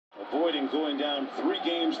avoiding going down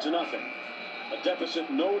 3-0. A deficit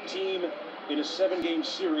no team in a 7-game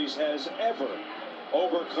series has ever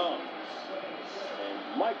overcome.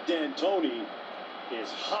 And Mike D'Antoni is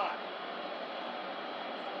hot.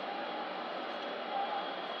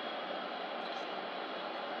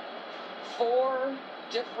 Four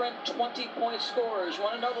different 20-point scorers. You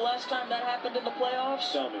want to know the last time that happened in the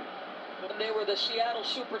playoffs? Tell me. When they were the Seattle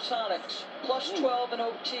Supersonics, plus 12 in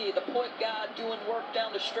OT, the point guard doing work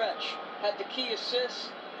down the stretch, had the key assists,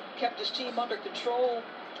 kept his team under control.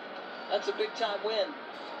 That's a big-time win.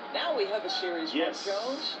 Now we have a series, yes. Mark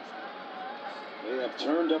Jones. They have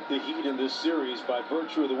turned up the heat in this series by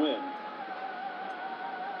virtue of the win.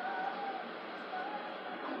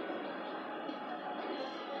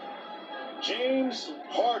 James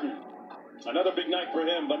Harden. Another big night for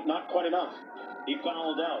him, but not quite enough. He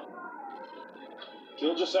fouled out.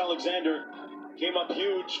 Gilgeous-Alexander came up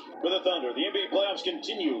huge for the Thunder. The NBA playoffs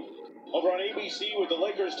continue over on ABC with the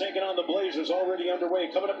Lakers taking on the Blazers already underway.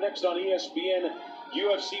 Coming up next on ESPN,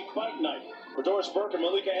 UFC Fight Night. For Doris Burke and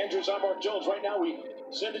Malika Andrews, I'm Mark Jones. Right now we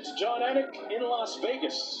send it to John Anik in Las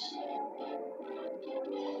Vegas.